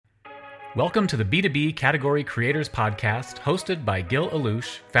Welcome to the B2B Category Creators Podcast, hosted by Gil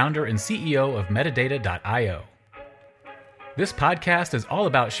Alouche, founder and CEO of Metadata.io. This podcast is all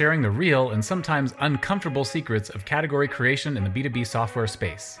about sharing the real and sometimes uncomfortable secrets of category creation in the B2B software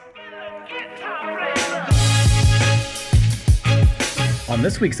space. On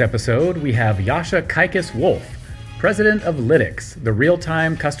this week's episode, we have Jascha Kuykus-Wolf, president of Lytx, the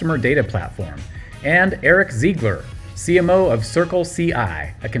real-time customer data platform, and Eric Ziegler, CMO of Circle CI,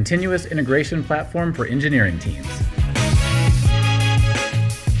 a continuous integration platform for engineering teams.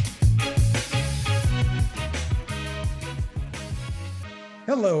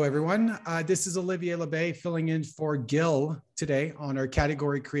 Hello, everyone. This is Olivier Labbé filling in for Gil today on our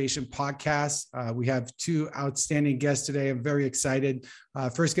Category Creation Podcast. We have two outstanding guests today. I'm very excited.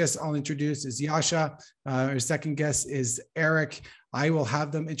 First guest I'll introduce is Jascha. Our second guest is Eric. I will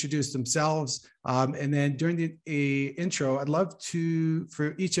have them introduce themselves. And then during the intro, I'd love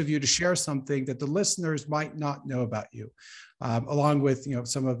for each of you to share something that the listeners might not know about you, along with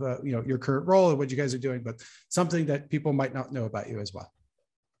some of your current role and what you guys are doing, but something that people might not know about you as well.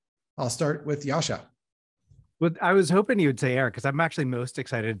 I'll start with Jascha. Well, I was hoping you would say Eric, because I'm actually most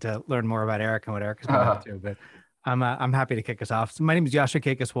excited to learn more about Eric and what Eric has been up to. But I'm happy to kick us off. So my name is Jascha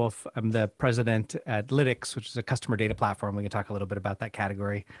Kuykus-Wolf. I'm the president at Lytx, which is a customer data platform. We can talk a little bit about that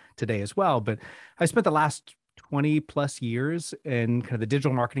category today as well. But I spent the last 20 plus years in kind of the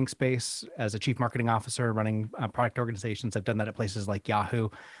digital marketing space as a chief marketing officer, running product organizations. I've done that at places like Yahoo,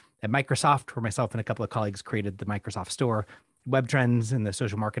 at Microsoft, where myself and a couple of colleagues created the Microsoft Store, web trends in the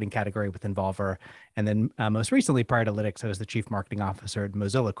social marketing category with Involver. And then most recently, prior to Lytx, I was the chief marketing officer at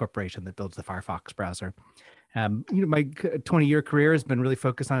Mozilla Corporation that builds the Firefox browser. My 20-year career has been really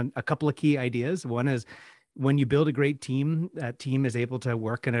focused on a couple of key ideas. One is when you build a great team, that team is able to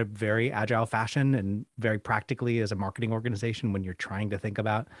work in a very agile fashion and very practically as a marketing organization when you're trying to think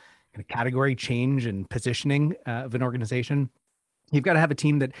about kind of category change and positioning of an organization. You've got to have a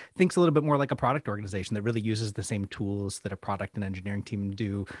team that thinks a little bit more like a product organization that really uses the same tools that a product and engineering team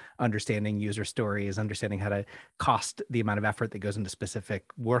do, understanding user stories, understanding how to cost the amount of effort that goes into specific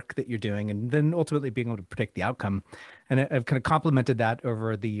work that you're doing, and then ultimately being able to predict the outcome. And I've kind of complemented that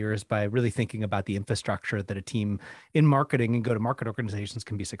over the years by really thinking about the infrastructure that a team in marketing and go-to-market organizations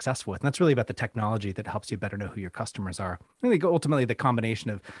can be successful with. And that's really about the technology that helps you better know who your customers are. I think ultimately the combination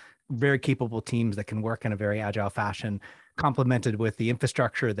of very capable teams that can work in a very agile fashion, complemented with the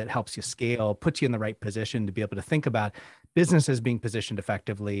infrastructure that helps you scale, puts you in the right position to be able to think about businesses being positioned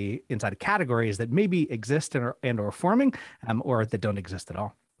effectively inside of categories that maybe exist and or forming, or that don't exist at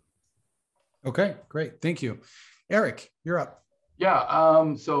all. Okay, great. Thank you. Eric, you're up.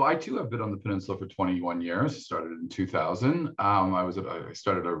 Yeah, so I too have been on the Peninsula for 21 years, started in 2000. I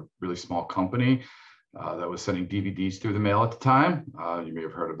started a really small company that was sending DVDs through the mail at the time. You may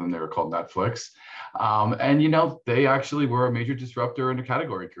have heard of them. They were called Netflix. And they actually were a major disruptor into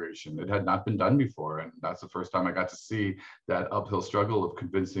category creation. It had not been done before. And that's the first time I got to see that uphill struggle of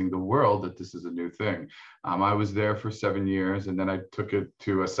convincing the world that this is a new thing. I was there for 7 years, and then I took it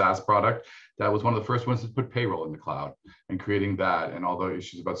to a SaaS product that was one of the first ones to put payroll in the cloud, and creating that and all the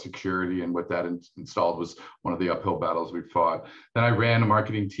issues about security and what that installed was one of the uphill battles we fought. Then I ran a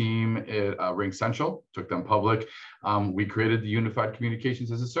marketing team at RingCentral, took them public. We created the unified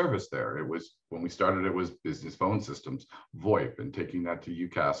communications as a service there. When we started, it was business phone systems, VoIP, and taking that to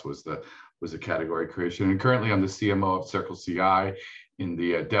UCaaS was the category creation. And currently I'm the CMO of Circle CI in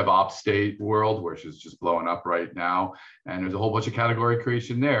the DevOps state world, which is just blowing up right now. And there's a whole bunch of category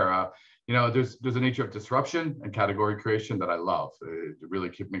creation there. There's a nature of disruption and category creation that I love. It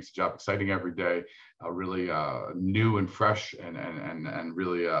really makes the job exciting every day, really new and fresh, and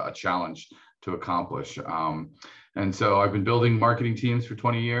really a challenge to accomplish. And so I've been building marketing teams for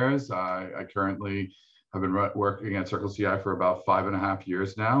 20 years. I currently have been working at Circle CI for about 5.5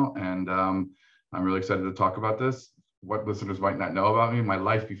 years now. And I'm really excited to talk about this. What listeners might not know about me, my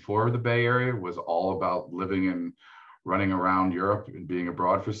life before the Bay Area was all about living and running around Europe and being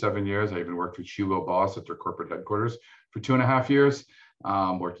abroad for 7 years. I even worked with Hugo Boss at their corporate headquarters for 2.5 years,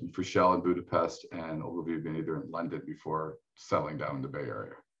 working for Shell in Budapest and Ogilvy Mather in London before settling down in the Bay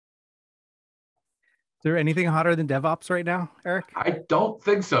Area. Is there anything hotter than DevOps right now, Eric? I don't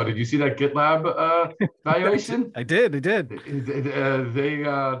think so. Did you see that GitLab valuation? I did. They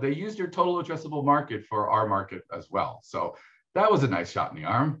used your total addressable market for our market as well. So that was a nice shot in the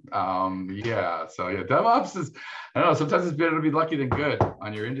arm. DevOps is, I don't know, sometimes it's better to be lucky than good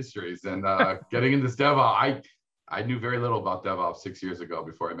on your industries. And getting into DevOps, I knew very little about DevOps 6 years ago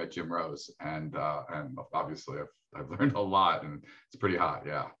before I met Jim Rose. And obviously I've learned a lot, and it's pretty hot,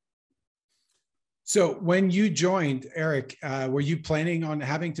 yeah. So when you joined, Eric, were you planning on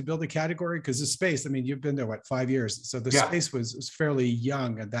having to build a category? Because the space, I mean, you've been there, what, 5 years? So the space was fairly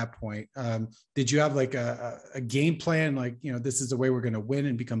young at that point. Did you have like a game plan? Like, this is the way we're going to win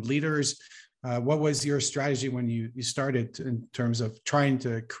and become leaders. What was your strategy when you started in terms of trying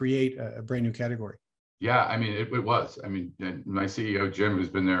to create a brand new category? Yeah, I mean, it was. I mean, my CEO, Jim, who's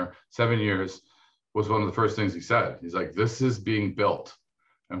been there 7 years, was one of the first things he said. He's like, this is being built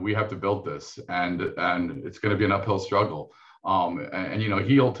and we have to build this, and it's going to be an uphill struggle. And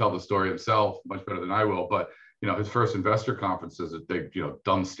he'll tell the story himself much better than I will. But his first investor conference is a big,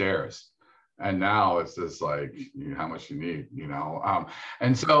 dumb stairs, and now it's just like how much you need,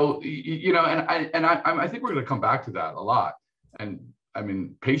 And so I think we're going to come back to that a lot. And I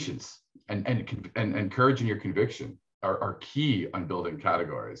mean, patience and encouraging your conviction are key on building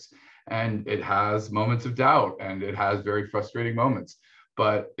categories. And it has moments of doubt, and it has very frustrating moments.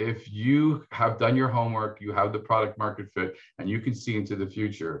 But if you have done your homework, you have the product market fit, and you can see into the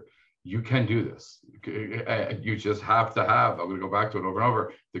future, you can do this. You just have to have, I'm going to go back to it over and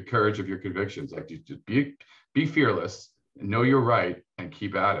over, the courage of your convictions. Like, just be fearless, know you're right, and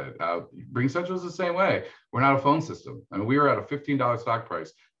keep at it. RingCentral is the same way. We're not a phone system. I mean, we were at a $15 stock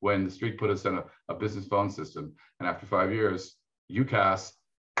price when the street put us in a business phone system. And after 5 years, UCaaS,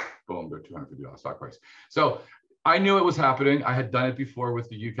 boom, they're $250 stock price. So I knew it was happening. I had done it before with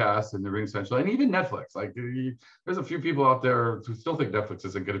the UCaaS and the RingCentral, and even Netflix. Like, there's a few people out there who still think Netflix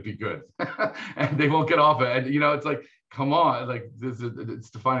isn't going to be good, and they won't get off it. And it's like, come on, like it's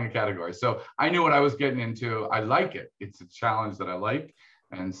defining a category. So I knew what I was getting into. I like it. It's a challenge that I like,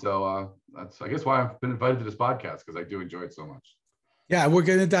 and so that's, I guess, why I've been invited to this podcast, because I do enjoy it so much. Yeah, we're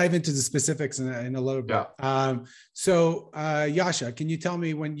going to dive into the specifics in a little bit. Yeah. So Yasha, can you tell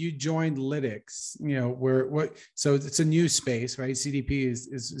me, when you joined Lytx, so it's a new space, right? CDP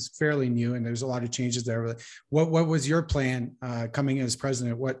is fairly new, and there's a lot of changes there. What was your plan coming in as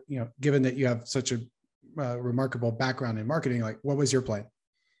president? Given that you have such a remarkable background in marketing, like, what was your plan?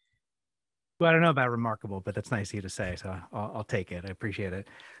 Well, I don't know about remarkable, but that's nice of you to say, so I'll take it. I appreciate it.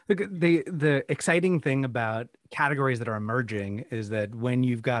 Look, the exciting thing about categories that are emerging is that when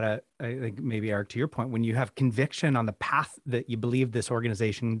you've got I think maybe, Eric, to your point, when you have conviction on the path that you believe this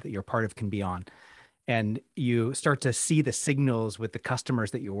organization that you're part of can be on, and you start to see the signals with the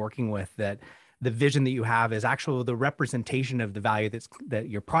customers that you're working with, that the vision that you have is actually the representation of the value that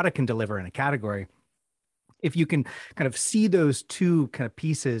your product can deliver in a category. If you can kind of see those two kind of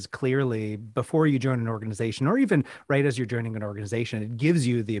pieces clearly before you join an organization, or even right as you're joining an organization, it gives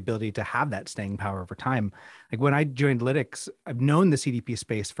you the ability to have that staying power over time. Like, when I joined Lytx, I've known the CDP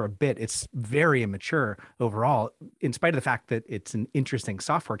space for a bit. It's very immature overall, in spite of the fact that it's an interesting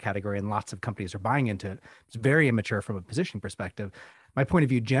software category and lots of companies are buying into it. It's very immature from a positioning perspective. My point of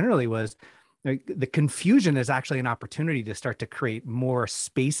view generally was, the confusion is actually an opportunity to start to create more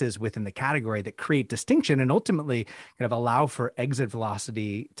spaces within the category that create distinction and ultimately kind of allow for exit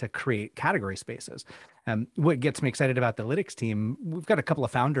velocity to create category spaces. What gets me excited about the Lytx team, we've got a couple of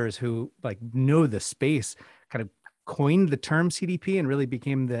founders who know the space, kind of coined the term CDP and really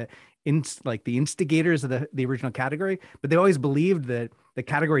became the instigators of the original category, but they always believed that the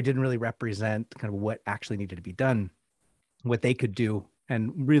category didn't really represent kind of what actually needed to be done, what they could do,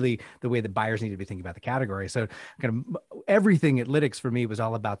 and really the way that buyers need to be thinking about the category. So kind of everything at Lytx for me was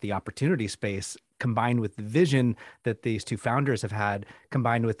all about the opportunity space, combined with the vision that these two founders have had,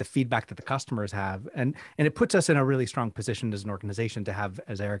 combined with the feedback that the customers have. And it puts us in a really strong position as an organization to have,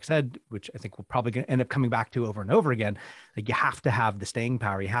 as Eric said, which I think we'll probably end up coming back to over and over again, like, you have to have the staying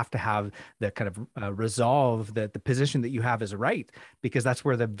power. You have to have the kind of resolve that the position that you have is right, because that's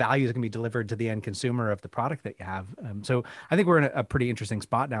where the value is going to be delivered to the end consumer of the product that you have. So I think we're in a pretty interesting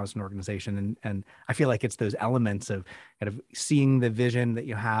spot now as an organization. And I feel like it's those elements of kind of seeing the vision that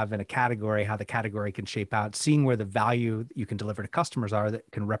you have in a category, how the category can shape out, seeing where the value you can deliver to customers are that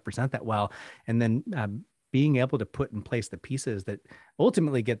can represent that well, and then being able to put in place the pieces that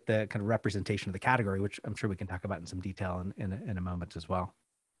ultimately get the kind of representation of the category, which I'm sure we can talk about in some detail in a moment as well.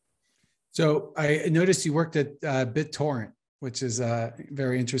 So I noticed you worked at BitTorrent, which is a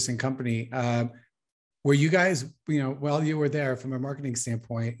very interesting company. Were you guys, while you were there from a marketing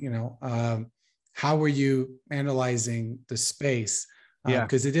standpoint, how were you analyzing the space?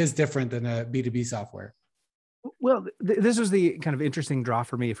 Because it is different than a B2B software. Well, this was the kind of interesting draw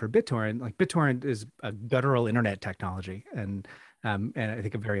for me for BitTorrent. Like, BitTorrent is a guttural internet technology, and I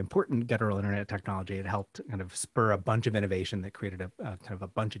think a very important guttural internet technology. It helped kind of spur a bunch of innovation that created a kind of a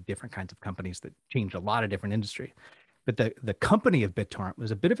bunch of different kinds of companies that changed a lot of different industry. But the company of BitTorrent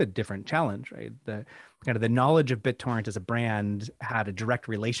was a bit of a different challenge, right? The kind of the knowledge of BitTorrent as a brand had a direct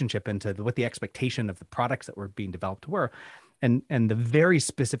relationship into what the expectation of the products that were being developed were. And the very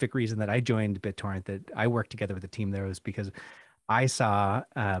specific reason that I joined BitTorrent, that I worked together with the team there, was because I saw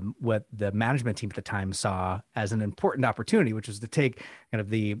what the management team at the time saw as an important opportunity, which was to take kind of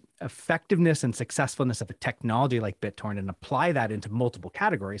the effectiveness and successfulness of a technology like BitTorrent and apply that into multiple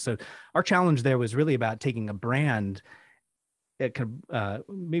categories. So our challenge there was really about taking a brand,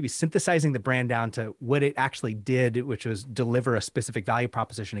 maybe synthesizing the brand down to what it actually did, which was deliver a specific value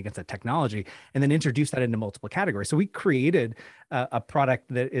proposition against a technology, and then introduce that into multiple categories. So we created a product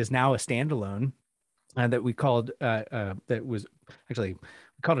that is now a standalone, that we called, that was actually,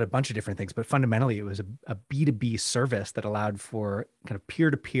 we called it a bunch of different things, but fundamentally it was a B2B service that allowed for kind of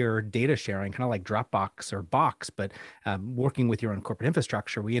peer-to-peer data sharing, kind of like Dropbox or Box, but working with your own corporate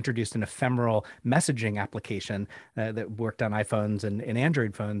infrastructure. We introduced an ephemeral messaging application that worked on iPhones and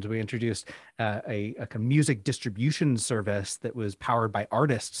Android phones. We introduced a kind of music distribution service that was powered by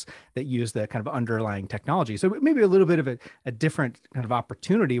artists that used the kind of underlying technology. So maybe a little bit of a different kind of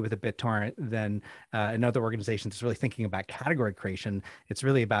opportunity with a BitTorrent than another organization that's really thinking about category creation. It's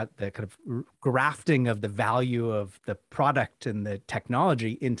really about the kind of grafting of the value of the product and the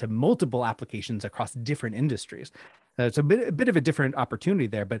technology into multiple applications across different industries. It's a bit of a different opportunity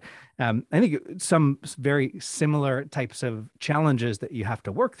there, but I think some very similar types of challenges that you have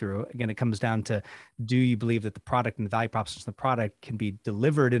to work through. Again, it comes down to, do you believe that the product and the value proposition of the product can be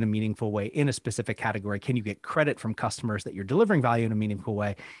delivered in a meaningful way in a specific category? Can you get credit from customers that you're delivering value in a meaningful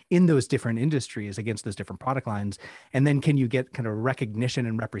way in those different industries against those different product lines? And then can you get kind of recognition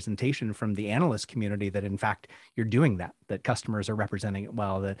and representation from the analyst community that in fact you're doing that customers are representing it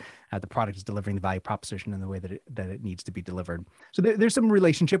well, that the product is delivering the value proposition in the way that it needs to be delivered. So there's some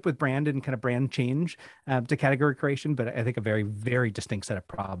relationship with brand and kind of brand change to category creation, but I think a very, very distinct set of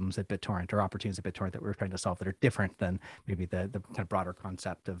problems at BitTorrent, or opportunities at BitTorrent, that we're trying to solve that are different than maybe the kind of broader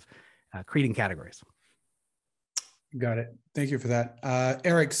concept of creating categories. Got it. Thank you for that.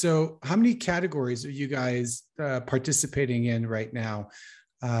 Eric, so how many categories are you guys participating in right now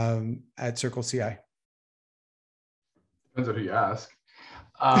at Circle CI? Depends on who you ask.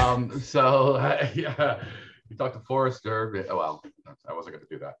 Yeah. You talked to Forrester. Well, I wasn't going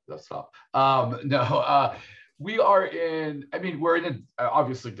to do that. Let's stop. We are in, we're in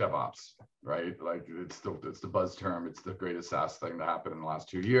obviously DevOps, right? Like it's the buzz term. It's the greatest SaaS thing to happen in the last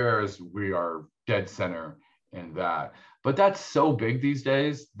 2 years. We are dead center in that. But that's so big these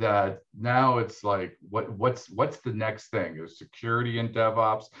days that now it's like, what's the next thing? There's security in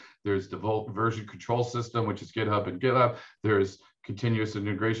DevOps. There's the version control system, which is GitHub and GitLab. There's continuous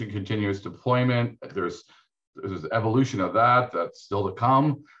integration, continuous deployment. There's evolution of that's still to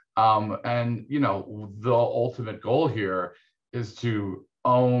come. And the ultimate goal here is to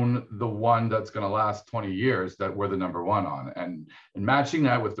own the one that's going to last 20 years that we're the number one on, and matching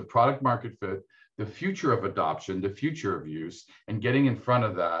that with the product market fit, the future of adoption, the future of use, and getting in front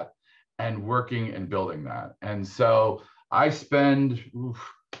of that and working and building that. And so I spend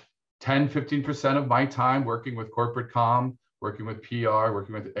 10-15% of my time working with corporate comm, working with PR,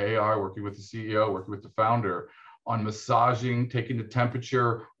 working with AR, working with the CEO, working with the founder on massaging, taking the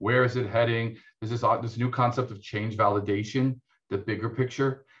temperature, where is it heading? There's this new concept of change validation, the bigger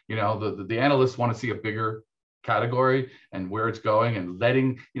picture. The analysts want to see a bigger category and where it's going, and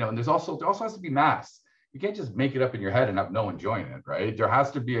letting, and there also has to be mass. You can't just make it up in your head and have no one join it, right? There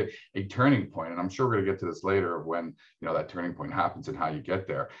has to be a turning point, and I'm sure we're going to get to this later of when that turning point happens and how you get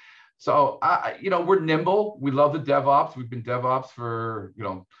there. So, we're nimble. We love the DevOps. We've been DevOps for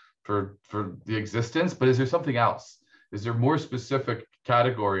the existence, but is there something else? Is there more specific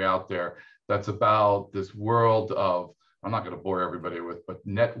category out there that's about this world of, I'm not going to bore everybody with, but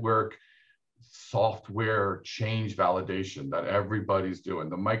network software change validation that everybody's doing,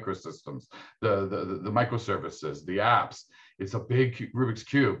 the microsystems, the microservices, the apps. It's a big Rubik's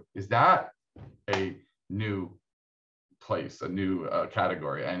Cube. Is that a new place, a new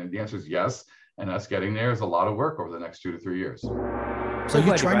category? And the answer is yes. And us getting there is a lot of work over the next 2 to 3 years. So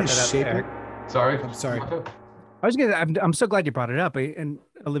you're trying to shape it? Sorry. I'm sorry. I'm so glad you brought it up. And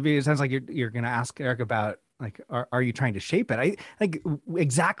Olivier, it sounds like you're going to ask Eric about, like, are you trying to shape it? I think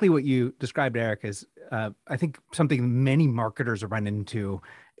exactly what you described, Eric, is I think something many marketers run into,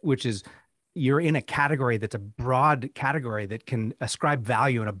 which is you're in a category that's a broad category that can ascribe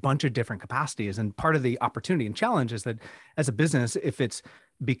value in a bunch of different capacities. And part of the opportunity and challenge is that as a business, if it's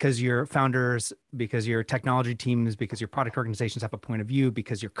because your founders, because your technology teams, because your product organizations have a point of view,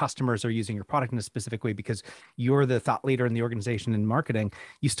 because your customers are using your product in a specific way, because you're the thought leader in the organization in marketing,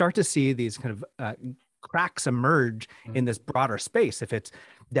 you start to see these kind of cracks emerge in this broader space. If it's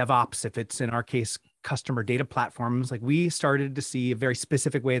DevOps, if it's in our case, customer data platforms, like we started to see a very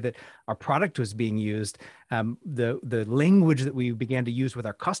specific way that our product was being used. The language that we began to use with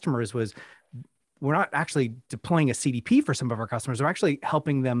our customers was, we're not actually deploying a CDP for some of our customers. We're actually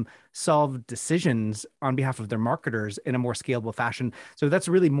helping them solve decisions on behalf of their marketers in a more scalable fashion. So that's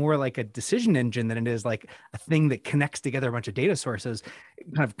really more like a decision engine than it is like a thing that connects together a bunch of data sources.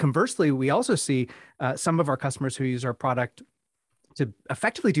 Kind of conversely, we also see some of our customers who use our product to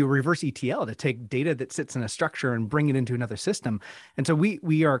effectively do reverse ETL, to take data that sits in a structure and bring it into another system. And so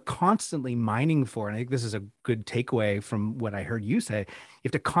we are constantly mining for, and I think this is a good takeaway from what I heard you say, you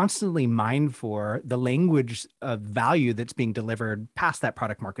have to constantly mine for the language of value that's being delivered past that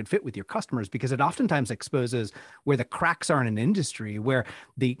product market fit with your customers, because it oftentimes exposes where the cracks are in an industry, where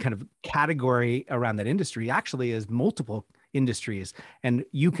the kind of category around that industry actually is multiple industries, and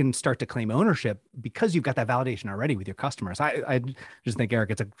you can start to claim ownership because you've got that validation already with your customers. I just think,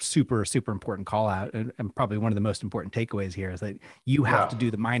 Eric, it's a super, super important call out, and probably one of the most important takeaways here is that you have to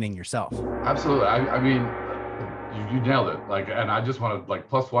do the mining yourself. Absolutely. I mean, you nailed it. Like, and I just want to like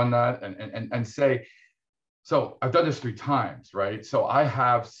plus one that and say, so I've done this 3 times, right? So I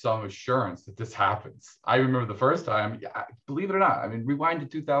have some assurance that this happens. I remember the first time, believe it or not, I mean, rewind to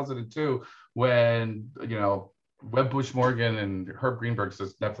 2002 when, Webb Bush Morgan and Herb Greenberg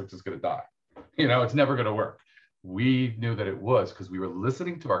says Netflix is going to die. It's never going to work. We knew that it was because we were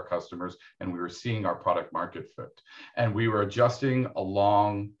listening to our customers and we were seeing our product market fit, and we were adjusting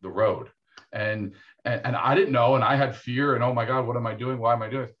along the road. And I didn't know, and I had fear, and oh my God, what am I doing? Why am I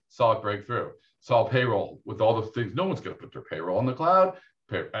doing this? Saw it break through. Saw payroll with all the things. No one's going to put their payroll on the cloud.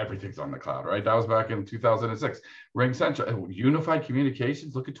 Everything's on the cloud, right? That was back in 2006. RingCentral, unified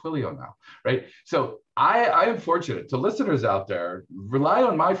communications, look at Twilio now, right? So I am fortunate. To listeners out there, rely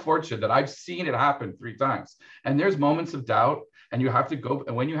on my fortune that I've seen it happen 3 times. And there's moments of doubt, and you have to go.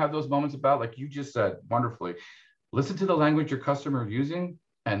 And when you have those moments of doubt, like you just said wonderfully, listen to the language your customer is using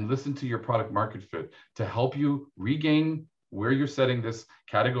and listen to your product market fit to help you regain where you're setting this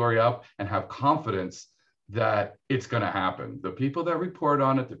category up and have confidence that it's going to happen. The people that report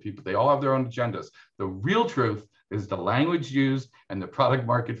on it, they all have their own agendas. The real truth is the language used and the product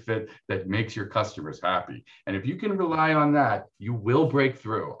market fit that makes your customers happy. And if you can rely on that, you will break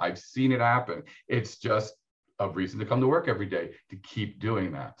through. I've seen it happen. It's just a reason to come to work every day to keep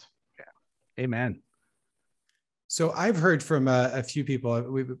doing that. Yeah. Amen. So I've heard from a few people.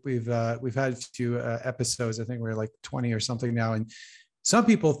 We've had a few episodes. I think we're like 20 or something now, and some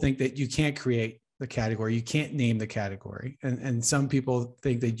people think that you can't create the category, you can't name the category, and some people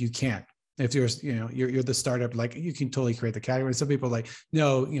think that you can't. If you're the startup, like you can totally create the category. Some people are like,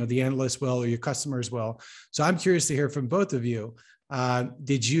 no, the analyst will, or your customers will. So I'm curious to hear from both of you.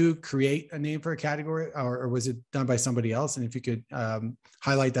 Did you create a name for a category, or was it done by somebody else? And if you could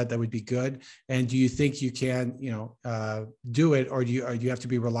highlight that would be good. And do you think you can, do it, or do you have to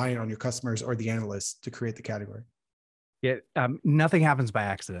be reliant on your customers or the analysts to create the category? Yeah, nothing happens by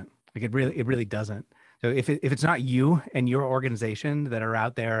accident. Like it really doesn't. So if it's not you and your organization that are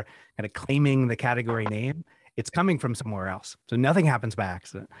out there kind of claiming the category name, it's coming from somewhere else. So nothing happens by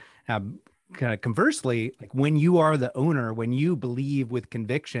accident. Kind of conversely, like when you are the owner, when you believe with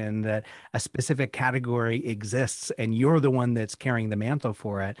conviction that a specific category exists and you're the one that's carrying the mantle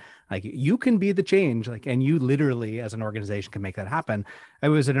for it, like you can be the change, like, and you literally as an organization can make that happen. I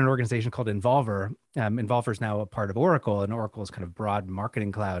was at an organization called Involver. Involver is now a part of Oracle, and Oracle is kind of broad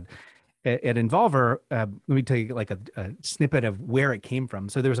marketing cloud. At Involver, let me tell you like a snippet of where it came from.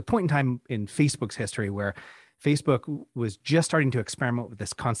 So there was a point in time in Facebook's history where Facebook was just starting to experiment with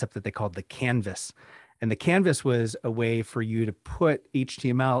this concept that they called the canvas. And the canvas was a way for you to put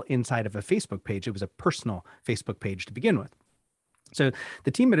HTML inside of a Facebook page. It was a personal Facebook page to begin with. So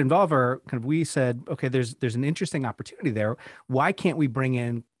the team at Involver, we said, okay, there's an interesting opportunity there. Why can't we bring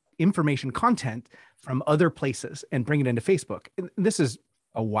in information content from other places and bring it into Facebook? And this is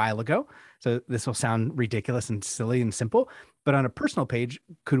a while ago, so this will sound ridiculous and silly and simple, but on a personal page,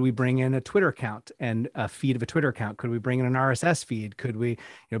 could we bring in a Twitter account and a feed of a Twitter account? Could we bring in an RSS feed? Could we,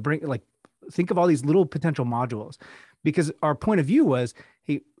 think of all these little potential modules? Because our point of view was,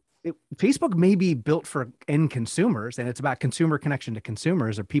 hey, Facebook may be built for end consumers, and it's about consumer connection to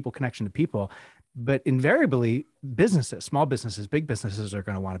consumers or people connection to people, but invariably businesses, small businesses, big businesses are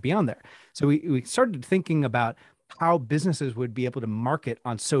going to want to be on there. So we started thinking about how businesses would be able to market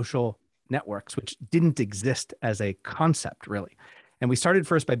on social networks, which didn't exist as a concept really. And we started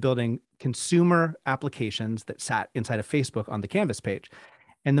first by building consumer applications that sat inside of Facebook on the Canvas page.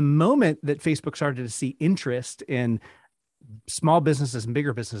 And the moment that Facebook started to see interest in small businesses and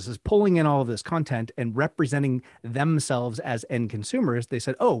bigger businesses pulling in all of this content and representing themselves as end consumers, they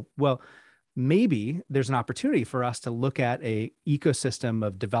said, oh, well, maybe there's an opportunity for us to look at a ecosystem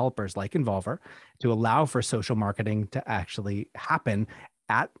of developers like Involver to allow for social marketing to actually happen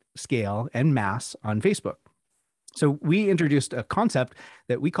at scale and mass on Facebook. So we introduced a concept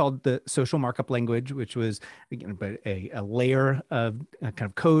that we called the social markup language, which was a layer of kind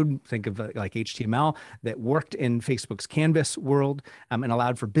of code, think of like HTML, that worked in Facebook's Canvas world, and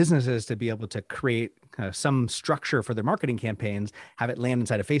allowed for businesses to be able to create some structure for their marketing campaigns, have it land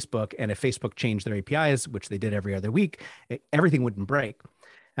inside of Facebook. And if Facebook changed their APIs, which they did every other week, everything wouldn't break.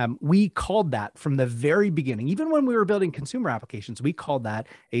 We called that from the very beginning, even when we were building consumer applications, we called that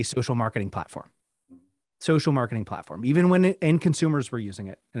a social marketing platform. Social marketing platform, even when end consumers were using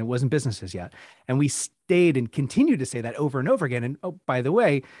it and it wasn't businesses yet. And we stayed and continued to say that over and over again. And oh, by the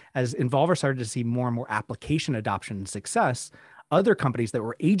way, as Involver started to see more and more application adoption and success, other companies that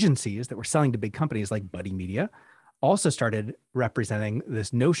were agencies that were selling to big companies like Buddy Media also started representing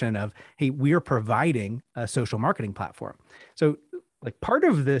this notion of, hey, we're providing a social marketing platform. So like part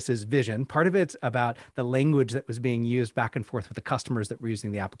of this is vision. Part of it's about the language that was being used back and forth with the customers that were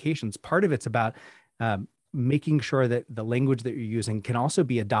using the applications. Part of it's about making sure that the language that you're using can also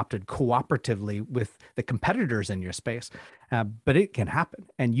be adopted cooperatively with the competitors in your space. But it can happen,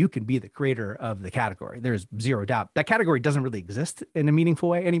 and you can be the creator of the category. There's zero doubt. That category doesn't really exist in a meaningful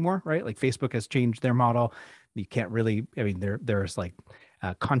way anymore, right? Like Facebook has changed their model. You can't really, I mean, there's like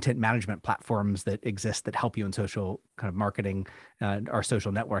content management platforms that exist that help you in social kind of marketing, our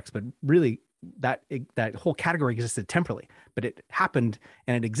social networks, but really that whole category existed temporally, but it happened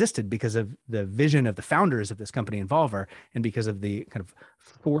and it existed because of the vision of the founders of this company Involver, and because of the kind of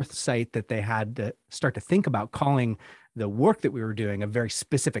foresight that they had to start to think about calling the work that we were doing a very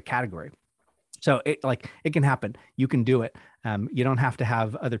specific category. So it can happen. You can do it. You don't have to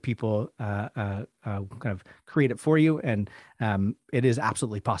have other people kind of create it for you. And it is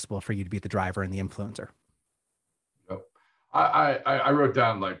absolutely possible for you to be the driver and the influencer. Yep. I wrote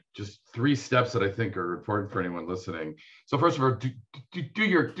down like just 3 steps that I think are important for anyone listening. So first of all, do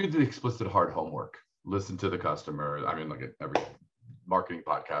the explicit hard homework. Listen to the customer. I mean, like every marketing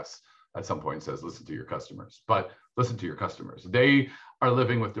podcast at some point says, listen to your customers, but listen to your customers. They are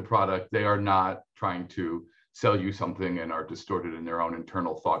living with the product. They are not trying to sell you something and are distorted in their own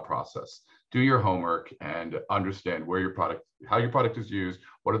internal thought process. Do your homework and understand how your product is used,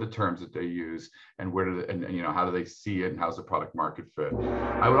 what are the terms that they use, and how do they see it, and how's the product market fit.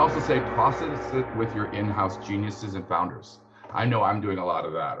 I would also say process it with your in-house geniuses and founders. I know I'm doing a lot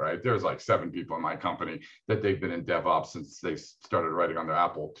of that, right? There's like 7 people in my company that they've been in DevOps since they started writing on their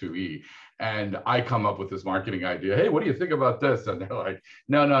Apple IIe. And I come up with this marketing idea. Hey, what do you think about this? And they're like,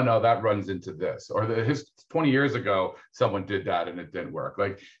 no, that runs into this. Or 20 years ago, someone did that and it didn't work.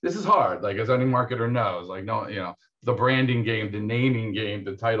 Like, this is hard. Like, as any marketer knows, like, no, the branding game, the naming game,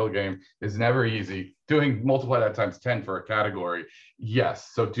 the title game is never easy. Multiply that times 10 for a category. Yes.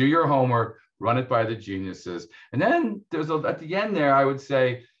 So do your homework. Run it by the geniuses. And then at the end there, I would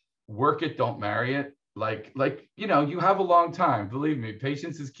say, work it, don't marry it. You have a long time. Believe me,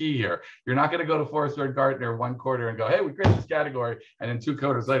 patience is key here. You're not going to go to Forrester and Gartner one quarter and go, hey, we created this category. And then 2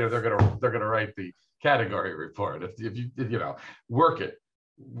 quarters later, they're going to write the category report. If you work it,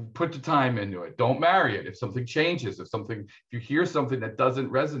 put the time into it. Don't marry it. If something changes, if you hear something that doesn't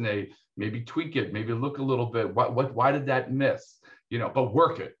resonate, maybe tweak it, maybe look a little bit. Why did that miss? But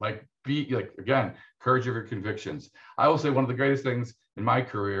work it. Again, courage of your convictions. I will say one of the greatest things in my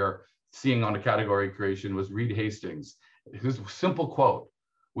career seeing on a category creation was Reed Hastings. His simple quote: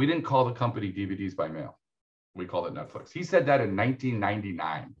 "We didn't call the company DVDs by mail. We called it Netflix." He said that in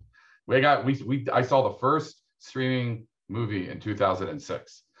 1999. I saw the first streaming movie in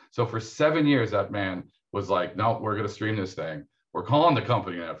 2006. So for 7 years, that man was like, no, we're going to stream this thing. We're calling the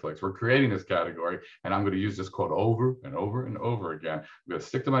company Netflix. We're creating this category, and I'm going to use this quote over and over and over again. I'm going to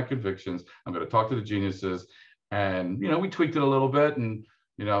stick to my convictions. I'm going to talk to the geniuses. And, we tweaked it a little bit, and,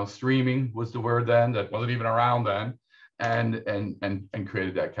 streaming was the word then that wasn't even around then, and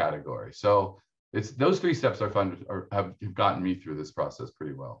created that category. So it's those 3 steps I find have gotten me through this process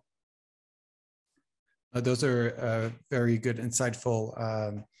pretty well. Those are very good,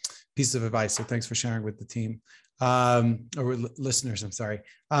 insightful pieces of advice. So thanks for sharing with the team. Or listeners, I'm sorry.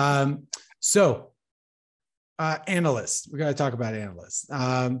 Analysts, we got to talk about analysts.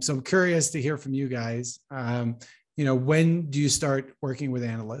 So I'm curious to hear from you guys. when do you start working with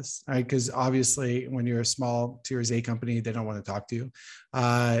analysts? Right? Because obviously, when you're a small Series A company, they don't want to talk to you.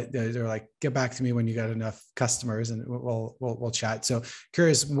 They're like, "Get back to me when you got enough customers, and we'll chat." So,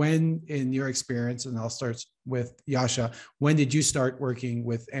 curious, when in your experience, and I'll start with Yasha, when did you start working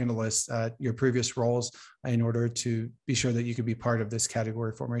with analysts at your previous roles in order to be sure that you could be part of this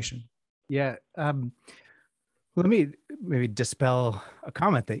category formation? Yeah. Let me maybe dispel a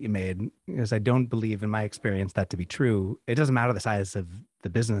comment that you made, because I don't believe in my experience that to be true. It doesn't matter the size of the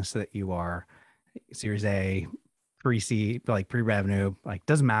business that you are, Series A, pre-seed, like pre-revenue, like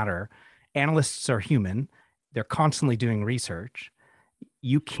doesn't matter. Analysts are human. They're constantly doing research.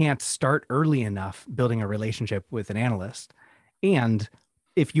 You can't start early enough building a relationship with an analyst. And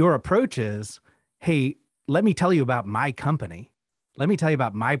if your approach is, hey, let me tell you about my company, let me tell you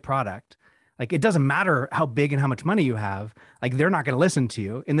about my product, like, it doesn't matter how big and how much money you have, like they're not going to listen to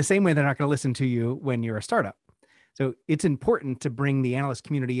you in the same way they're not going to listen to you when you're a startup. So it's important to bring the analyst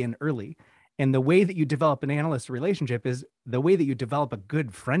community in early. And the way that you develop an analyst relationship is the way that you develop a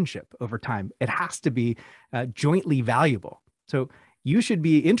good friendship over time. It has to be jointly valuable. So you should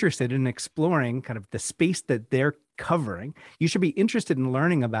be interested in exploring kind of the space that they're covering. You should be interested in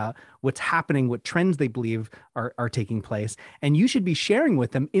learning about what's happening, what trends they believe are taking place. And you should be sharing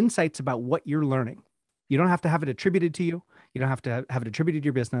with them insights about what you're learning. You don't have to have it attributed to you. You don't have to have it attributed to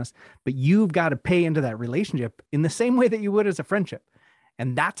your business, but you've got to pay into that relationship in the same way that you would as a friendship.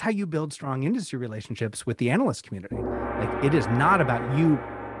 And that's how you build strong industry relationships with the analyst community. Like, it is not about you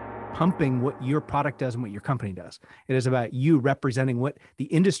pumping what your product does and what your company does. It is about you representing what the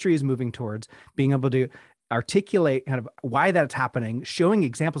industry is moving towards, being able to articulate kind of why that's happening, showing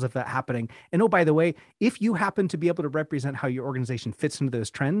examples of that happening. And oh, by the way, if you happen to be able to represent how your organization fits into those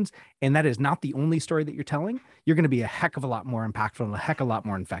trends, and that is not the only story that you're telling, you're going to be a heck of a lot more impactful and a heck of a lot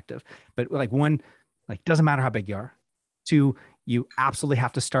more effective. But like, one, like, doesn't matter how big you are. Two, you absolutely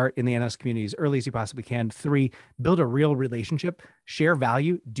have to start in the analyst community as early as you possibly can. Three, build a real relationship, share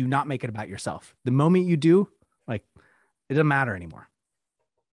value. Do not make it about yourself. The moment you do, like, it doesn't matter anymore.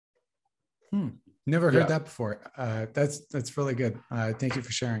 Never heard that before. That's really good. Thank you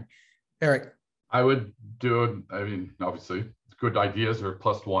for sharing. Eric. I would do it. I mean, obviously, good ideas are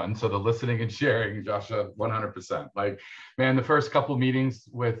 +1. So the listening and sharing, Joshua, 100%. Like, man, the first couple of meetings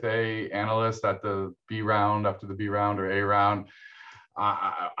with a analyst at the B round, after the B round or A round,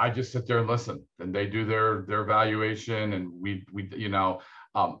 I just sit there and listen, and they do their evaluation, and we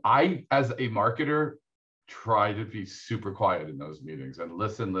I, as a marketer, try to be super quiet in those meetings and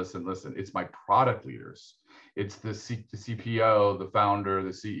listen. It's my product leaders. It's the CPO, the founder, the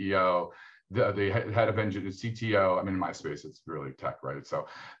CEO, the head of engineering, the CTO. I mean, in my space, it's really tech, right? So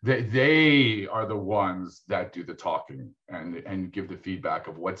they are the ones that do the talking and give the feedback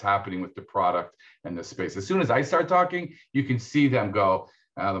of what's happening with the product and the space. As soon as I start talking, you can see them go,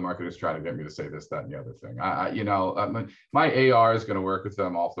 the marketer's trying to get me to say this, that, and the other thing. My AR is going to work with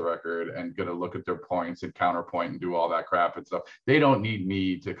them off the record and going to look at their points and counterpoint and do all that crap and stuff. They don't need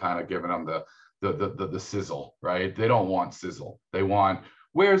me to kind of give them the sizzle, right? They don't want sizzle. They want,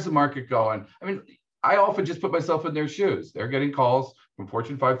 where's the market going? I mean, I often just put myself in their shoes. They're getting calls from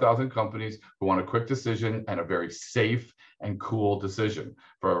Fortune 5000 companies who want a quick decision and a very safe and cool decision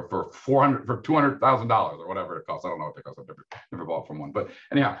for $200,000 or whatever it costs. I don't know what they cost. I've never bought from one. But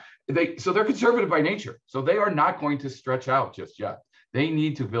anyhow, they're conservative by nature. So they are not going to stretch out just yet. They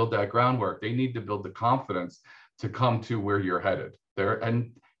need to build that groundwork. They need to build the confidence to come to where you're headed there,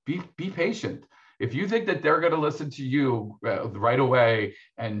 and be patient. If you think that they're going to listen to you right away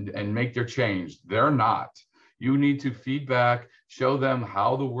and make their change, they're not. You need to feedback, show them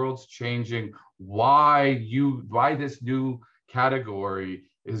how the world's changing, why this new category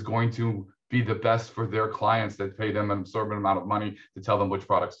is going to be the best for their clients that pay them an absorbent amount of money to tell them which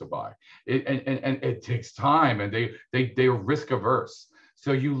products to buy. And it takes time, and they're risk averse.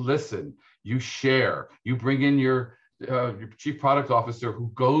 So you listen, you share, you bring in your chief product officer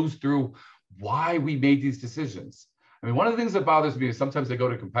who goes through why we made these decisions. I mean, one of the things that bothers me is sometimes they go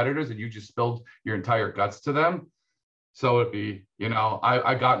to competitors and you just spilled your entire guts to them. So it'd be,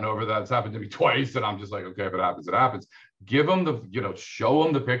 I've gotten over that. It's happened to me twice, and I'm just like, okay, if it happens, it happens. Give them show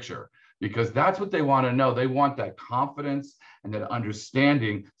them the picture, because that's what they want to know. They want that confidence and that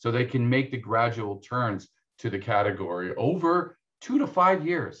understanding so they can make the gradual turns to the category over 2 to 5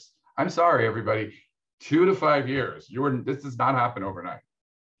 years. I'm sorry, everybody, 2 to 5 years. This does not happen overnight.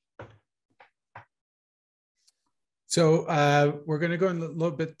 So we're going to go in a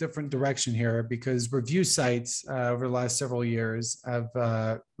little bit different direction here, because review sites over the last several years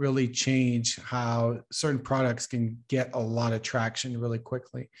have really changed how certain products can get a lot of traction really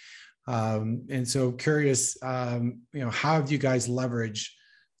quickly. And so curious, how have you guys leveraged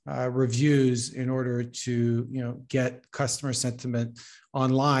reviews in order to, get customer sentiment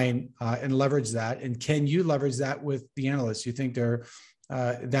online and leverage that? And can you leverage that with the analysts? You think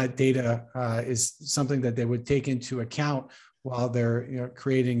that data is something that they would take into account while they're,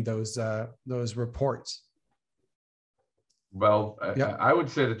 creating those reports? Well, I would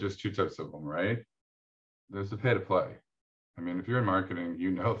say that there's two types of them, right? There's the pay to play. I mean, if you're in marketing,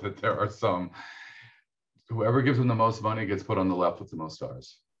 you know that there are some, whoever gives them the most money gets put on the left with the most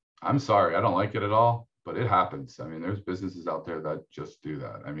stars. I'm sorry, I don't like it at all, but it happens. I mean, there's businesses out there that just do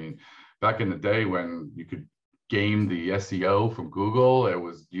that. I mean, back in the day when you could game the SEO from Google,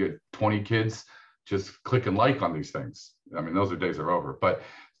 you had 20 kids just click and like on these things. I mean, those days are over. But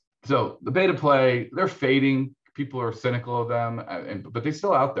so the pay to play, they're fading. People are cynical of them, but they're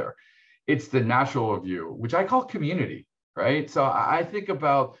still out there. It's the natural review, which I call community, right? So I think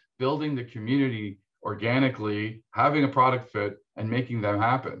about building the community organically, having a product fit, and making them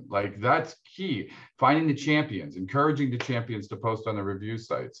happen. Like, that's key. Finding the champions, encouraging the champions to post on the review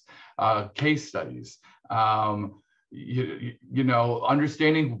sites, case studies,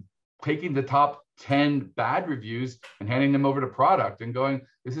 understanding, taking the top 10 bad reviews and handing them over to product and going,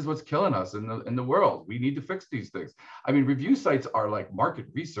 this is what's killing us in the world. We need to fix these things. I mean, review sites are like market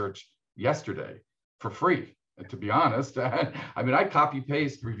research yesterday for free, to be honest. I mean, I copy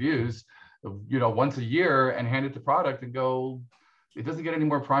paste reviews, once a year and hand it to product and go, it doesn't get any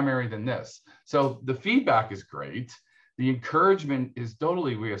more primary than this. So the feedback is great. The encouragement is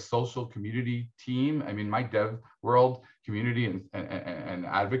totally, we're a social community team. I mean, my dev world community and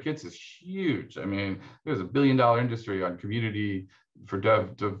advocates is huge. I mean, there's $1 billion industry on community for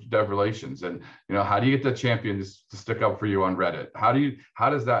dev relations. And, how do you get the champions to stick up for you on Reddit? How do you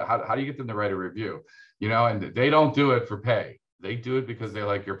get them to write a review? And they don't do it for pay. They do it because they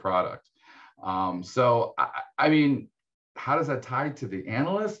like your product. So, I mean, how does that tie to the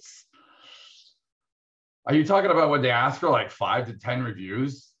analysts? Are you talking about when they ask for like 5 to 10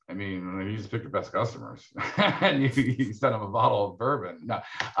 reviews? I mean, you just pick your best customers and you send them a bottle of bourbon. No,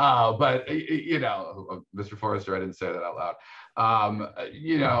 but Mr. Forrester, I didn't say that out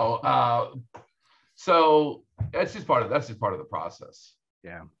loud. So that's just part of the process.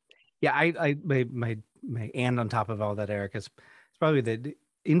 Yeah. My and on top of all that, Eric, is probably the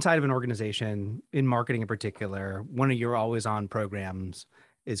inside of an organization, in marketing in particular, one of your always on programs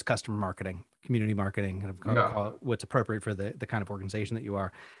is customer marketing, community marketing, kind of call it what's appropriate for the kind of organization that you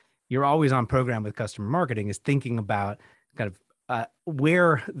are. Your always on program with customer marketing is thinking about kind of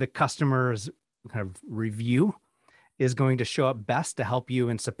where the customer's kind of review is going to show up best to help you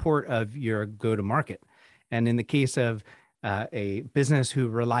in support of your go-to-market. And in the case of a business who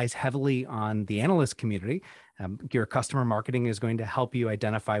relies heavily on the analyst community, your customer marketing is going to help you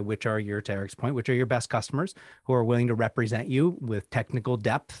identify which are to Eric's point, which are your best customers who are willing to represent you with technical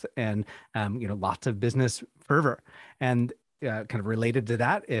depth and lots of business fervor. And kind of related to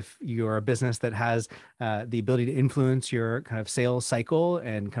that, if you're a business that has the ability to influence your kind of sales cycle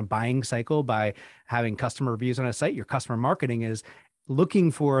and kind of buying cycle by having customer reviews on a site, your customer marketing is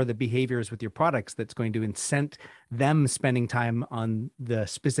looking for the behaviors with your products that's going to incent them spending time on the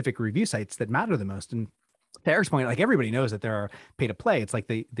specific review sites that matter the most. And to Eric's point, like, everybody knows that there are pay to play. It's like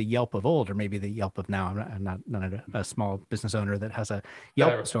the Yelp of old, or maybe the Yelp of now. I'm not a small business owner that has a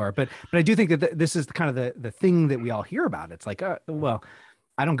Yelp store, but I do think that this is kind of the thing that we all hear about. It's like, well,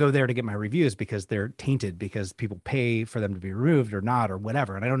 I don't go there to get my reviews because they're tainted, because people pay for them to be removed or not, or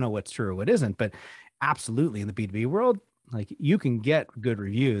whatever. And I don't know what's true or what isn't, but absolutely in the B2B world, like, you can get good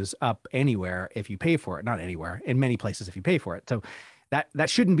reviews up anywhere if you pay for it. Not anywhere, in many places if you pay for it. So that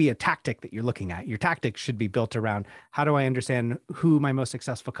shouldn't be a tactic that you're looking at. Your tactic should be built around, how do I understand who my most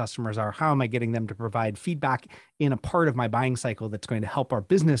successful customers are? How am I getting them to provide feedback in a part of my buying cycle that's going to help our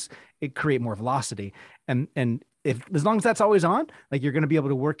business create more velocity? And as long as that's always on, like, you're going to be able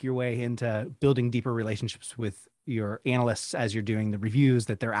to work your way into building deeper relationships with your analysts as you're doing the reviews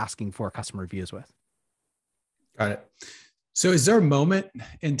that they're asking for customer reviews with. Got it. So is there a moment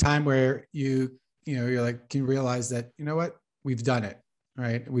in time where you're like, can realize that, you know what, we've done it,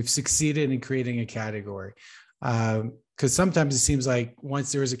 right? We've succeeded in creating a category. Because sometimes it seems like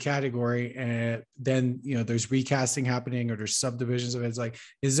once there is a category and then, there's recasting happening or there's subdivisions of it. It's like,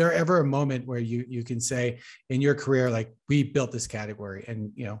 is there ever a moment where you can say in your career, like, we built this category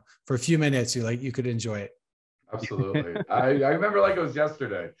and, for a few minutes, you could enjoy it? Absolutely. I remember like it was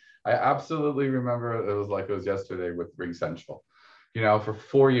yesterday. I absolutely remember it was like it was yesterday with RingCentral. For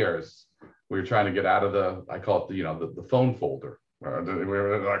 4 years, we were trying to get out of I call it the phone folder. We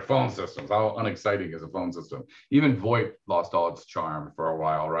were like phone systems. How unexciting is a phone system? Even VoIP lost all its charm for a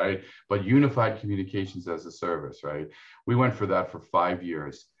while, right? But unified communications as a service, right? We went for that for 5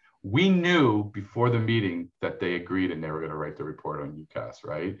 years. We knew before the meeting that they agreed and they were going to write the report on UCaaS,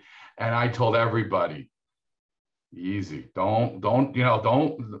 right? And I told everybody, easy, don't, we're not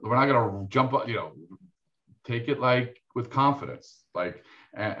going to jump up, take it like with confidence, like,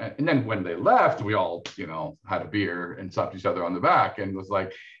 and then when they left, we all, had a beer and slapped each other on the back and was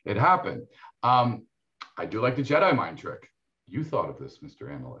like, it happened. I do like the Jedi mind trick. You thought of this,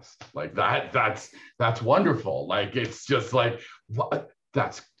 Mr. Analyst. Like that's wonderful. Like, it's just like, what?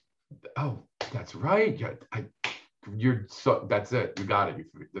 That's right. That's it. You got it.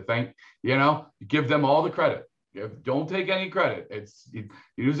 You give them all the credit. Don't take any credit. You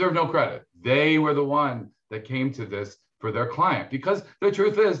deserve no credit. They were the one that came to this for their client, because the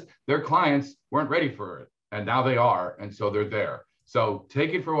truth is their clients weren't ready for it, and now they are, and so they're there. So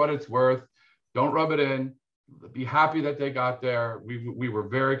take it for what it's worth. Don't rub it in. Be happy that they got there. We were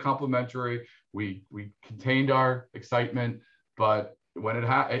very complimentary. We contained our excitement, but when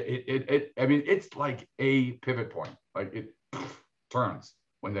it's like a pivot point. Like, it turns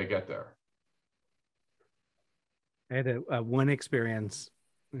when they get there. I had one experience,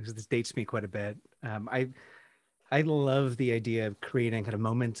 because this dates me quite a bit. I love the idea of creating kind of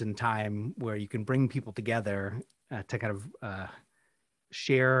moments in time where you can bring people together to kind of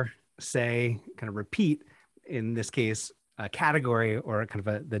share, say, kind of repeat, in this case, a category, or kind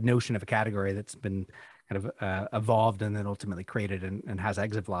of the notion of a category that's been kind of evolved and then ultimately created and has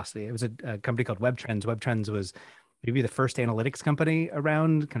exit velocity. It was a company called WebTrends. WebTrends was maybe the first analytics company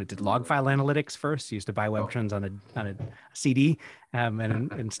around, kind of did log file analytics first. Used to buy WebTrends on a CD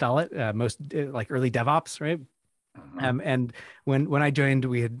and install it, most like early DevOps, right? And when I joined,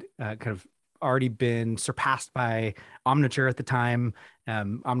 we had kind of already been surpassed by Omniture at the time.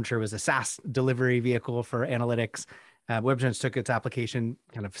 Omniture was a SaaS delivery vehicle for analytics. WebTrends took its application,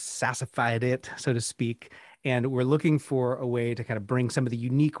 kind of SaaSified it, so to speak, and we're looking for a way to kind of bring some of the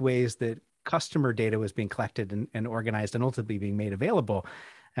unique ways that customer data was being collected and organized and ultimately being made available.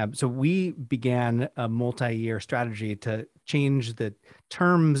 So we began a multi-year strategy to change the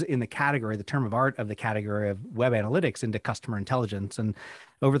terms in the category, the term of art of the category of web analytics, into customer intelligence. And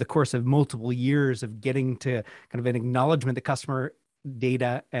over the course of multiple years of getting to kind of an acknowledgement that customer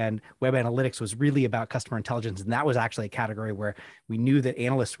data and web analytics was really about customer intelligence, and that was actually a category where we knew that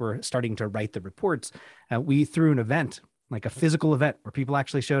analysts were starting to write the reports, we threw an event, like a physical event, where people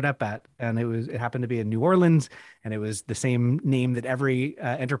actually showed up at, and it happened to be in New Orleans, and it was the same name that every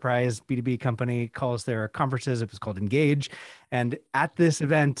enterprise B2B company calls their conferences. It was called Engage. And at this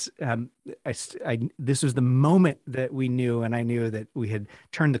event, this was the moment that we knew, and I knew that we had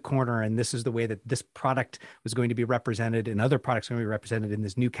turned the corner, and this is the way that this product was going to be represented, and other products were going to be represented in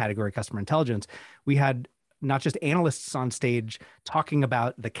this new category, customer intelligence. We had not just analysts on stage talking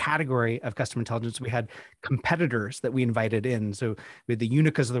about the category of customer intelligence, we had competitors that we invited in. So we had the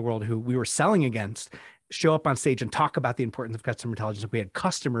Unicas of the world, who we were selling against, show up on stage and talk about the importance of customer intelligence. We had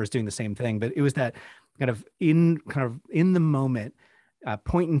customers doing the same thing, but it was that kind of in the moment,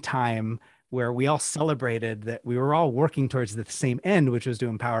 point in time where we all celebrated that we were all working towards the same end, which was to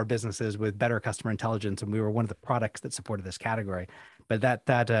empower businesses with better customer intelligence. And we were one of the products that supported this category. But that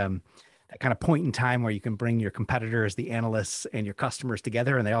kind of point in time where you can bring your competitors, the analysts, and your customers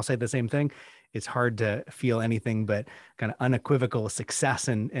together, and they all say the same thing, it's hard to feel anything but kind of unequivocal success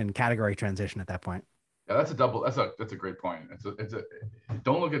and category transition at that point. Yeah, that's a great point.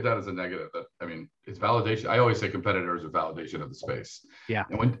 Don't look at that as a negative. It's validation. I always say competitors are validation of the space. Yeah.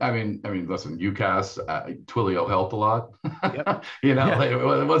 And listen, UCaaS, Twilio helped a lot. Yep.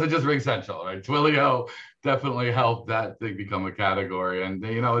 It wasn't just RingCentral, right? Twilio definitely helped that thing become a category, and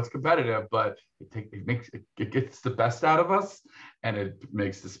it's competitive, but it gets the best out of us, and it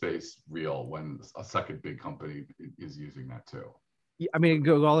makes the space real when a second big company is using that too. I mean,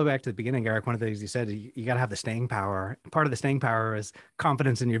 go all the way back to the beginning, Eric. One of the things you said, you got to have the staying power. Part of the staying power is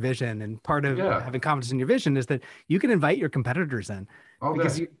confidence in your vision. And part of having confidence in your vision is that you can invite your competitors in.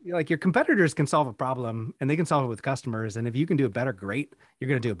 Because your competitors can solve a problem, and they can solve it with customers. And if you can do it better, great, you're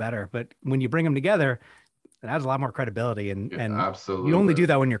going to do it better. But when you bring them together, it adds a lot more credibility. And absolutely, you only do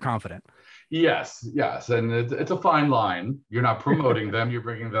that when you're confident. Yes. And it's a fine line. You're not promoting them, you're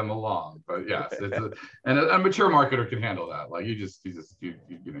bringing them along. But yes, and a mature marketer can handle that. Like you do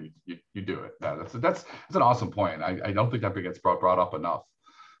it. That's an awesome point. I don't think that gets brought up enough,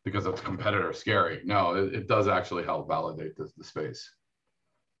 because it's competitor scary. No, it does actually help validate the space.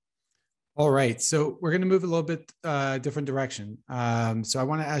 All right, so we're going to move a little bit different direction. So I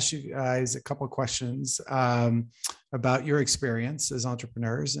want to ask you guys a couple of questions about your experience as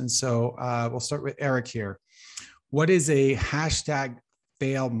entrepreneurs. And so we'll start with Eric here. What is a hashtag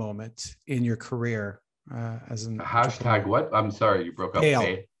fail moment in your career as an hashtag what? I'm sorry, you broke up.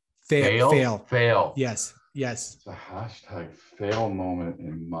 Fail. Yes. It's a hashtag fail moment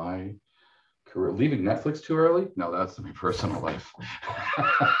in my career. Leaving Netflix too early? No, that's my personal life.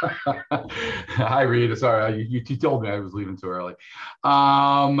 Hi, Reed. Sorry, you told me I was leaving too early.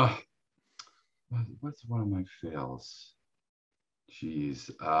 What's one of my fails?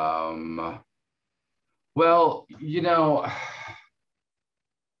 Jeez. Well,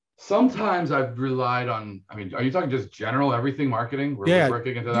 sometimes I've relied on, are you talking just general everything marketing? We're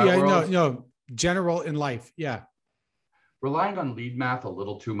working into that world? No, general in life. Yeah. Relying on lead math a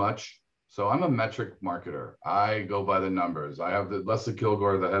little too much. So I'm a metric marketer. I go by the numbers. I have Leslie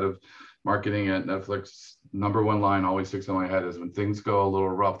Kilgore, the head of marketing at Netflix, number one line always sticks in my head is when things go a little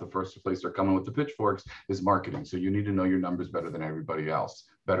rough, the first place they're coming with the pitchforks is marketing. So you need to know your numbers better than everybody else,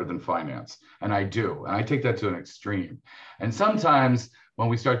 better than finance. And I do. And I take that to an extreme. And sometimes when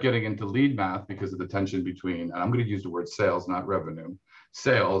we start getting into lead math because of the tension between, and I'm going to use the word sales, not revenue,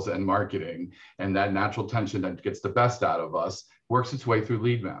 sales and marketing, and that natural tension that gets the best out of us works its way through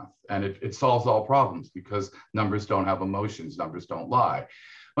lead math. And it solves all problems because numbers don't have emotions, numbers don't lie.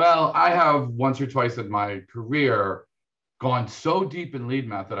 Well, I have once or twice in my career gone so deep in lead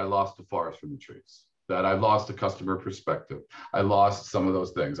math that I lost the forest from the trees, that I lost the customer perspective. I lost some of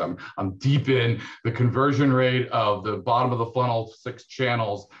those things. I'm deep in the conversion rate of the bottom of the funnel, 6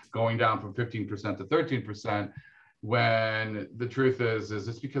 channels going down from 15% to 13%. When the truth is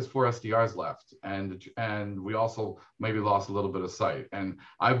it's because 4 SDRs left, and we also maybe lost a little bit of sight. And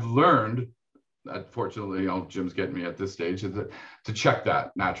I've learned that, fortunately, Jim's getting me at this stage to check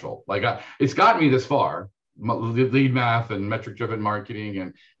that natural. It's gotten me this far, lead math and metric driven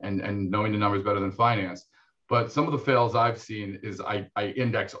marketing and knowing the numbers better than finance. But some of the fails I've seen is I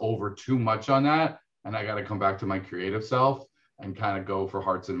index over too much on that, and I got to come back to my creative self and kind of go for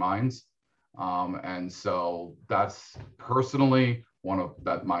hearts and minds. And so that's personally one of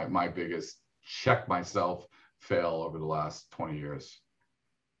my biggest check myself fail over the last 20 years.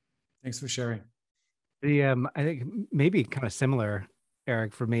 Thanks for sharing. I think maybe kind of similar,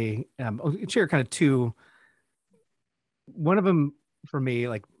 Eric, for me. I'll share kind of two. One of them for me,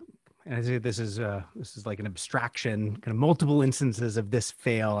 and I say this is like an abstraction, kind of multiple instances of this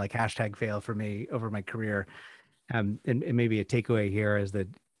fail, like hashtag fail for me over my career. And maybe a takeaway here is that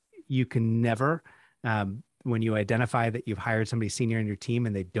you can never, when you identify that you've hired somebody senior in your team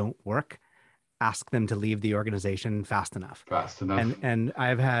and they don't work, ask them to leave the organization fast enough. And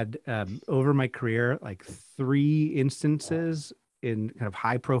I've had over my career, 3 instances in kind of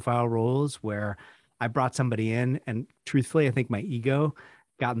high profile roles where I brought somebody in and truthfully, I think my ego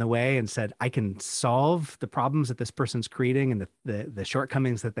got in the way and said, I can solve the problems that this person's creating and the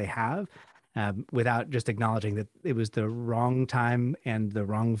shortcomings that they have. Without just acknowledging that it was the wrong time and the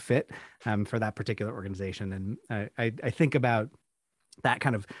wrong fit for that particular organization. And I think about that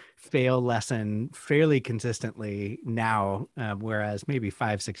kind of fail lesson fairly consistently now, whereas maybe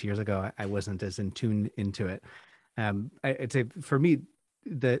 5-6 years ago, I wasn't as in tune into it. I'd say for me,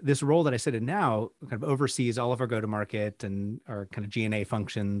 this role that I sit in now kind of oversees all of our go-to-market and our kind of G&A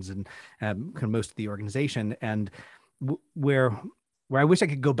functions and kind of most of the organization. And where I wish I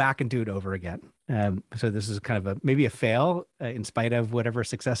could go back and do it over again. So this is kind of maybe a fail in spite of whatever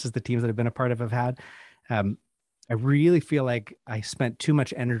successes the teams that I've been a part of have had. I really feel like I spent too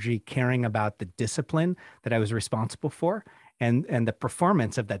much energy caring about the discipline that I was responsible for and the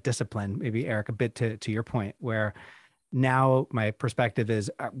performance of that discipline. Maybe, Eric, a bit to your point, where now my perspective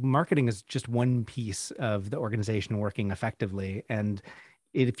is marketing is just one piece of the organization working effectively. And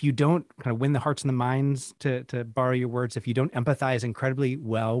if you don't kind of win the hearts and the minds, to borrow your words, if you don't empathize incredibly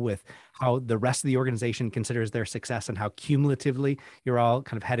well with how the rest of the organization considers their success and how cumulatively you're all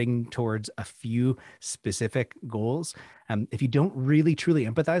kind of heading towards a few specific goals, if you don't really truly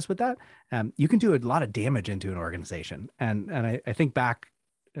empathize with that, you can do a lot of damage into an organization. And I think back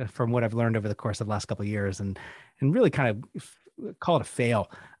from what I've learned over the course of the last couple of years and really kind of call it a fail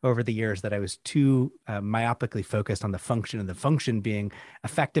over the years that I was too myopically focused on the function, and the function being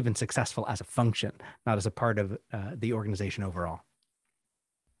effective and successful as a function, not as a part of the organization overall.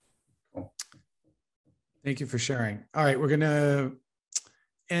 Thank you for sharing. All right, we're going to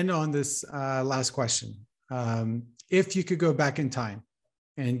end on this last question. If you could go back in time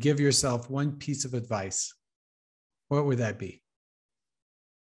and give yourself one piece of advice, what would that be?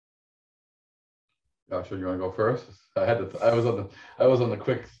 Joshua, you want to go first? I was on the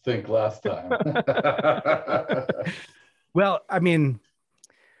quick think last time. Well, I mean,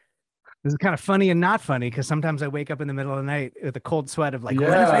 this is kind of funny and not funny because sometimes I wake up in the middle of the night with a cold sweat of like, what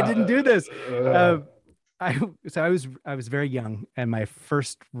if I didn't do this? I was very young, and my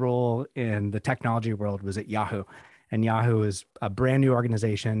first role in the technology world was at Yahoo, and Yahoo is a brand new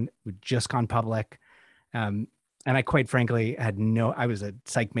organization. We'd just gone public, and I quite frankly I was a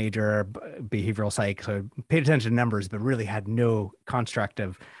psych major, behavioral psych, so I paid attention to numbers, but really had no construct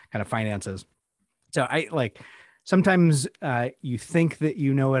of kind of finances. So sometimes you think that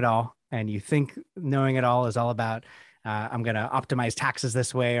you know it all, and you think knowing it all is all about I'm going to optimize taxes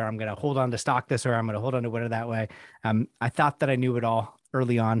this way, or I'm going to hold on to stock this, or I'm going to hold on to winter that way. I thought that I knew it all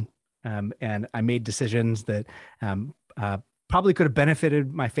early on, and I made decisions that probably could have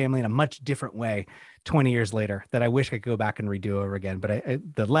benefited my family in a much different way 20 years later that I wish I could go back and redo over again. But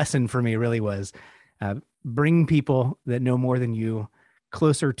the lesson for me really was bring people that know more than you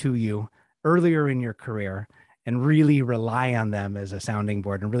closer to you earlier in your career, and really rely on them as a sounding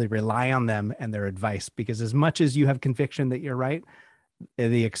board, and really rely on them and their advice. Because as much as you have conviction that you're right,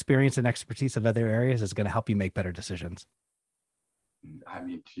 the experience and expertise of other areas is going to help you make better decisions. I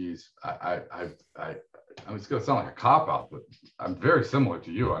mean, geez, it's going to sound like a cop-out, but I'm very similar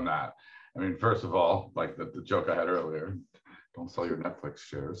to you on that. I mean, first of all, like the joke I had earlier, don't sell your Netflix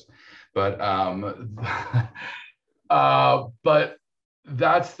shares. But but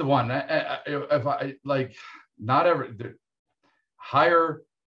that's the one. If I like, not ever hire,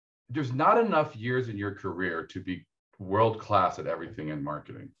 there's not enough years in your career to be world class at everything in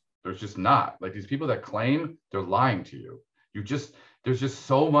marketing. There's just not. Like, these people that claim, they're lying to you. There's just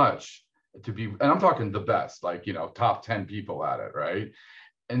so much to be, and I'm talking the best, like, top 10 people at it, right?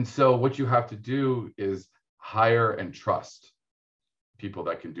 And so what you have to do is hire and trust people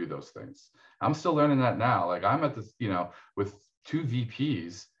that can do those things. I'm still learning that now. Like, I'm at this, with 2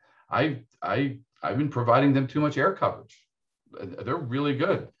 VPs, I've been providing them too much air coverage. They're really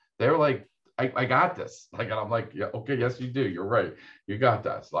good. They're like, I got this. Like, and I'm like, yeah, okay, yes, you do. You're right. You got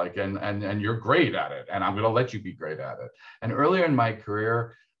this. Like, and you're great at it. And I'm going to let you be great at it. And earlier in my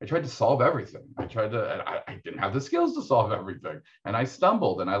career, I tried to solve everything. I didn't have the skills to solve everything. And I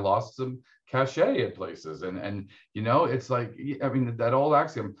stumbled, and I lost some cachet at places. And it's like, I mean, that old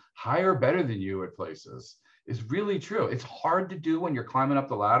axiom, hire better than you at places, is really true. It's hard to do when you're climbing up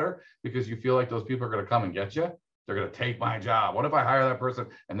the ladder, because you feel like those people are going to come and get you. They're going to take my job. What if I hire that person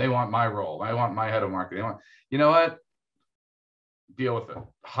and they want my role? I want my head of marketing. You know what? Deal with it.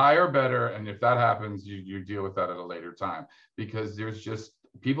 Hire better. And if that happens, you deal with that at a later time, because there's just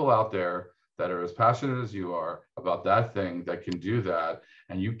people out there that are as passionate as you are about that thing that can do that.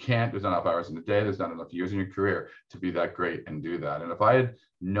 And you can't, there's not enough hours in the day, there's not enough years in your career to be that great and do that. And if I had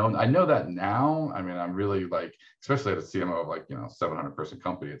known, I know that now, I mean, I'm really like, especially at a CMO of like, 700 person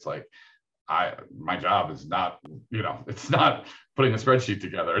company, it's like, my job is not, it's not putting a spreadsheet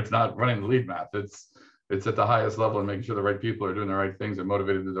together. It's not running the lead math. It's at the highest level and making sure the right people are doing the right things and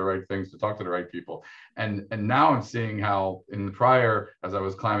motivated to do the right things, to talk to the right people. And now I'm seeing how in the prior, as I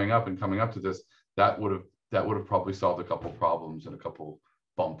was climbing up and coming up to this, that would have probably solved a couple of problems and a couple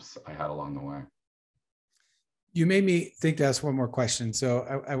bumps I had along the way. You made me think to ask one more question.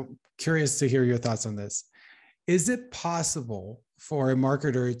 So I'm curious to hear your thoughts on this. Is it possible for a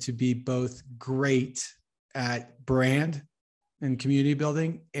marketer to be both great at brand and community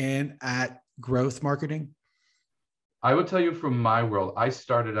building and at growth marketing? I would tell you from my world, I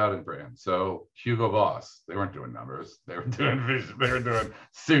started out in brand. So Hugo Boss, they weren't doing numbers. They were doing vision. They were doing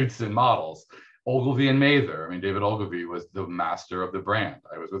suits and models. Ogilvy and Mather. I mean, David Ogilvy was the master of the brand.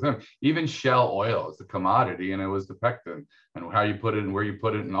 I was with him. Even Shell Oil is the commodity, and it was the pectin and how you put it and where you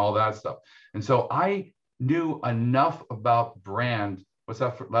put it and all that stuff. And so I knew enough about brand. What's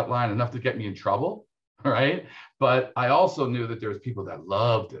that line? Enough to get me in trouble, right? But I also knew that there's people that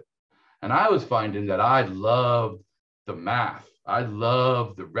loved it. And I was finding that I loved the math. I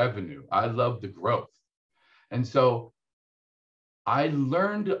loved the revenue. I loved the growth. And so I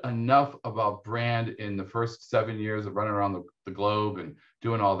learned enough about brand in the first 7 years of running around the globe and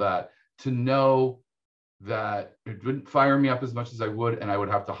doing all that to know that it wouldn't fire me up as much as I would, and I would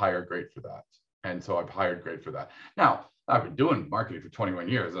have to hire great for that. And so I've hired great for that. Now, I've been doing marketing for 21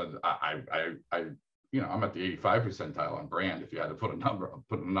 years. I'm at the 85th percentile on brand. If you had to put a number on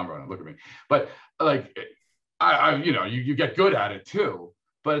it, look at me. But like, you get good at it too.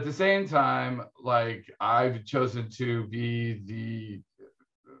 But at the same time, like, I've chosen to be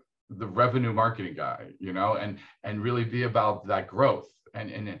the revenue marketing guy, and really be about that growth.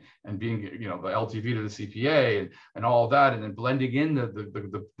 and being, the LTV to the CPA and all of that, and then blending in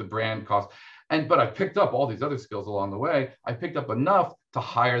the brand cost. But I picked up all these other skills along the way. I picked up enough to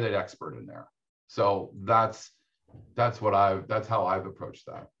hire that expert in there. So that's how I've approached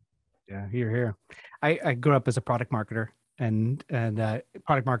that. Yeah, here. I grew up as a product marketer, and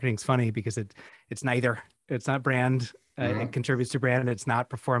product marketing is funny because it's neither. It's not brand. It contributes to brand. It's not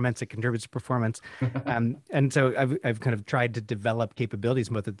performance. It contributes to performance. And so I've kind of tried to develop capabilities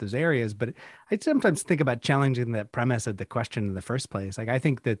in both of those areas, but I sometimes think about challenging the premise of the question in the first place. Like, I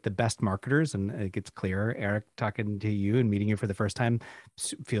think that the best marketers, and it gets clear, Eric, talking to you and meeting you for the first time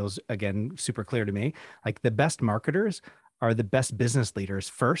feels, again, super clear to me. Like, the best marketers are the best business leaders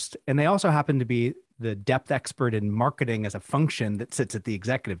first. And they also happen to be the depth expert in marketing as a function that sits at the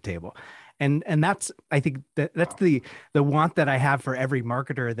executive table. And that's, I think that's the want that I have for every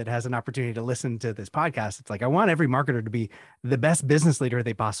marketer that has an opportunity to listen to this podcast. It's like, I want every marketer to be the best business leader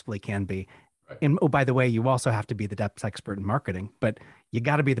they possibly can be. Right. And oh, by the way, you also have to be the depth expert in marketing, but you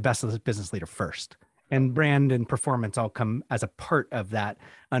got to be the best business leader first. And brand and performance all come as a part of that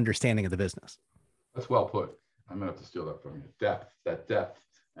understanding of the business. That's well put. I'm gonna have to steal that from you. Depth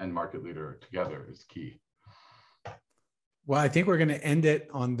and market leader together is key. Well, I think we're going to end it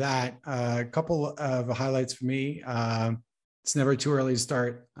on that. A couple of highlights for me. It's never too early to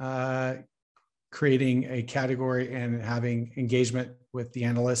start creating a category and having engagement with the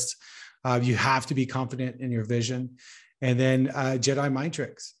analysts. You have to be confident in your vision. And then Jedi Mind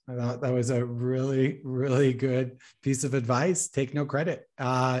Tricks. I thought that was a really, really good piece of advice. Take no credit.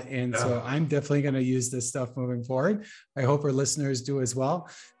 So I'm definitely going to use this stuff moving forward. I hope our listeners do as well.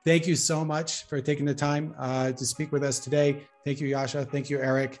 Thank you so much for taking the time to speak with us today. Thank you, Yasha. Thank you,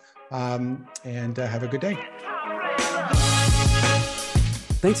 Eric. And have a good day.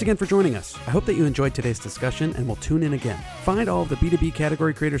 Thanks again for joining us. I hope that you enjoyed today's discussion and will tune in again. Find all of the B2B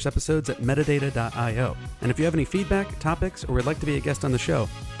Category Creators episodes at metadata.io. And if you have any feedback, topics, or would like to be a guest on the show,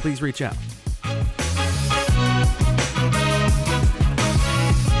 please reach out.